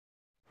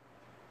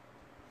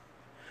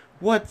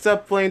What's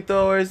up,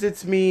 flamethrowers?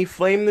 It's me,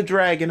 Flame the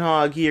Dragon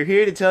Hog here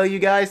to tell you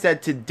guys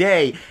that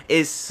today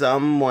is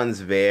someone's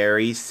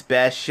very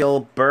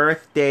special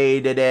birthday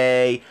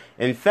today.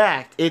 In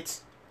fact,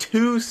 it's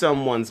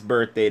someone's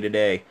birthday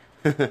today.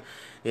 Yeah,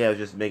 I was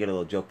just making a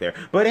little joke there.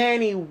 But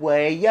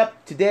anyway,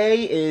 yep,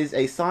 today is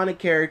a Sonic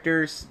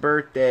character's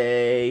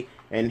birthday,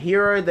 and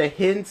here are the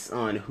hints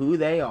on who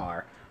they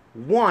are.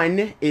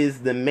 One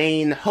is the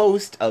main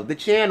host of the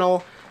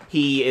channel.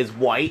 He is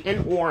white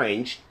and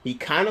orange. He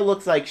kind of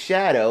looks like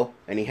Shadow,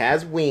 and he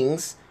has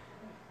wings.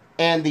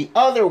 And the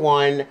other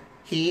one,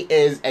 he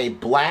is a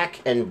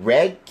black and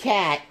red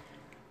cat.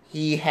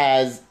 He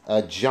has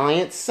a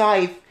giant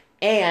scythe,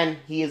 and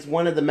he is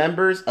one of the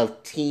members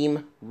of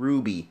Team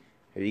Ruby.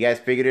 Have you guys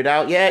figured it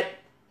out yet?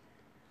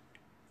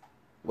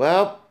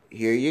 Well,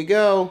 here you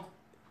go.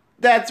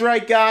 That's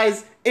right,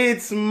 guys.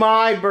 It's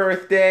my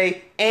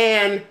birthday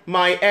and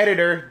my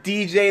editor,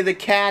 DJ the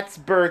Cat's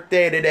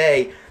birthday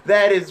today.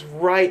 That is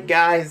right,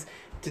 guys.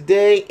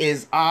 Today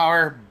is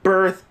our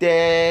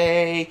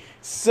birthday.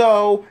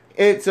 So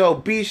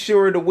be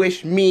sure to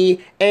wish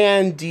me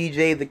and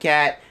DJ the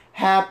Cat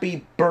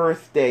happy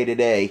birthday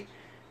today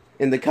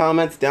in the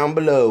comments down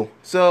below.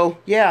 So,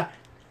 yeah.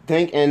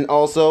 Thank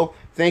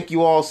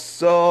you all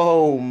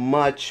so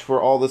much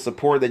for all the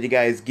support that you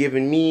guys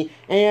given me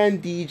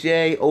and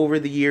DJ over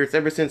the years,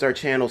 ever since our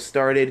channel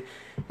started.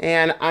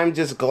 And I'm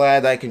just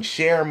glad that I can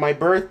share my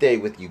birthday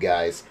with you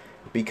guys,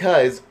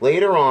 because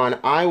later on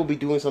I will be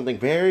doing something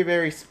very,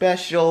 very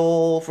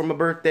special for my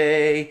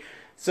birthday.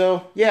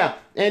 So, yeah.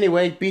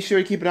 Anyway, be sure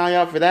to keep an eye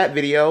out for that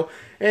video.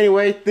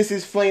 Anyway, this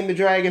is Flame the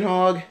Dragon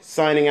Hog,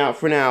 signing out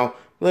for now.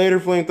 Later,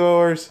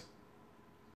 flamethrowers.